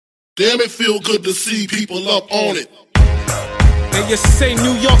Damn, it feel good to see people up on it. And you say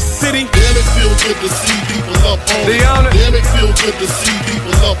New York City? Damn, it feel good to see people up on They it. on it. Damn, it feel good to see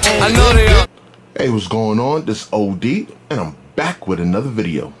people up on it. I know they are. Hey, what's going on? This is OD, and I'm back with another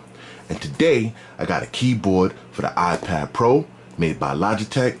video. And today, I got a keyboard for the iPad Pro made by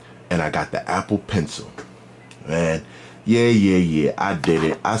Logitech, and I got the Apple Pencil. Man, yeah, I did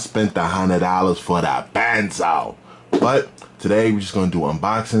it. I spent the $100 for that pencil. But today, we're just gonna do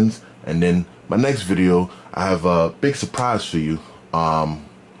unboxings, and then my next video, I have a big surprise for you.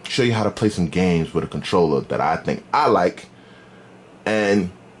 Show you how to play some games with a controller that I think I like, and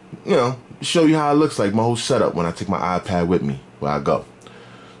you know, show you how it looks like, my whole setup when I take my iPad with me where I go.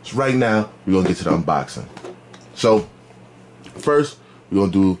 So right now, we're gonna get to the unboxing. So first, we're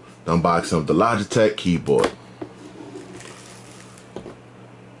gonna do the unboxing of the Logitech keyboard.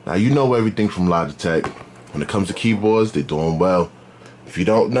 Now you know everything from Logitech. When it comes to keyboards, they're doing well. If you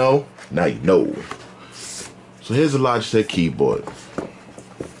don't know, now you know. So here's the Logitech keyboard.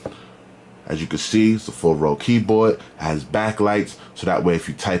 As you can see, it's a 4-row keyboard. It has backlights, so that way if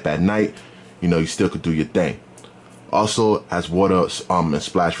you type at night, you know, you still could do your thing. Also has water and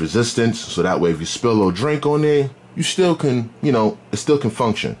splash resistance, so that way if you spill a little drink on there, you still can, you know, it still can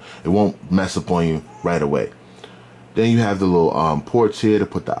function. It won't mess up on you right away. Then you have the little ports here to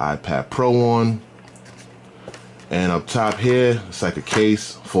put the iPad Pro on. And up top here, it's like a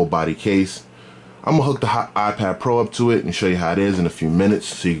case, full body case. I'm gonna hook the iPad Pro up to it and show you how it is in a few minutes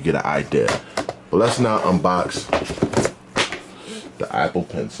so you can get an idea. But let's now unbox the Apple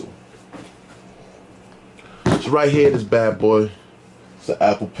Pencil. So right here, this bad boy, it's the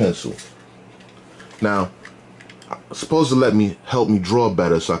Apple Pencil. Now, it's supposed to help me draw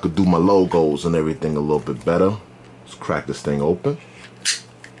better so I could do my logos and everything a little bit better. Let's crack this thing open.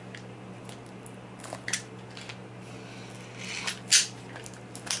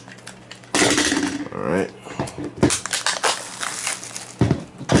 Alright.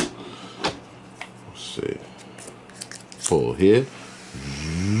 Let's see. Pull here.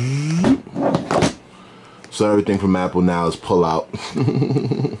 So everything from Apple now is pull out.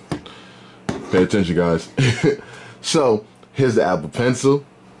 Pay attention, guys. So here's the Apple Pencil.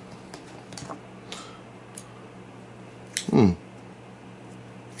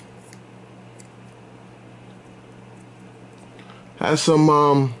 Has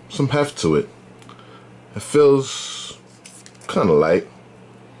some heft to it. It feels kind of light.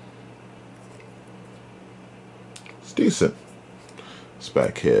 It's decent. It's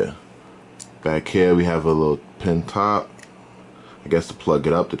back here. Back here we have a little pin top. I guess to plug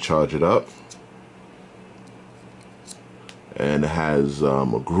it up, to charge it up. And it has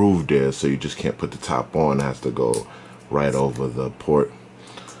a groove there, so you just can't put the top on. It has to go right over the port.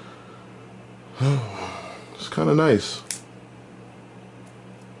 It's kind of nice.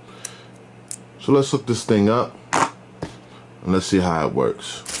 So let's hook this thing up and let's see how it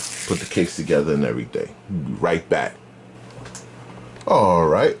works. Put the case together and everything. Be right back.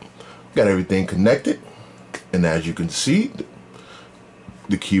 Alright, got everything connected, and as you can see,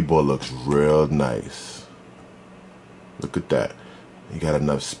 the keyboard looks real nice. Look at that. You got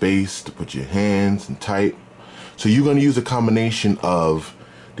enough space to put your hands and type. So you're going to use a combination of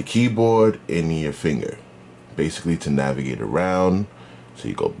the keyboard and your finger, basically to navigate around. So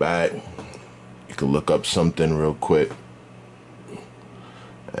you go back. You can look up something real quick,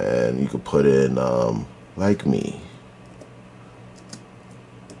 and you can put in like me.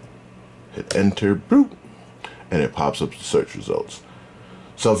 Hit enter, boop, and it pops up the search results.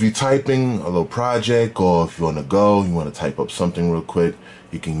 So if you're typing a little project, or if you're on the go, you want to type up something real quick,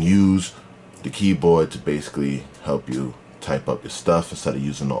 you can use the keyboard to basically help you type up your stuff instead of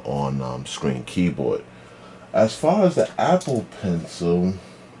using the on-screen keyboard. As far as the Apple Pencil,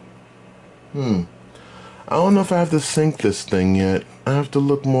 I don't know if I have to sync this thing yet. I have to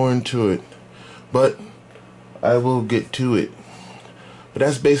look more into it, but I will get to it. But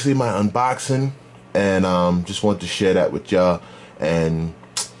that's basically my unboxing, and just want to share that with y'all, and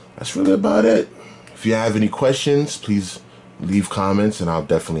that's really about it. If you have any questions, please leave comments and I'll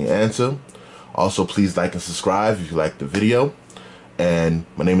definitely answer. Also, please like and subscribe if you like the video. And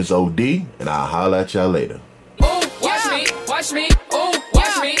my name is OD, and I'll holler at y'all later. Ooh, watch me, ooh, watch me,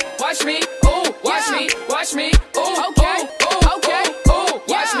 watch me, ooh, watch me, ooh.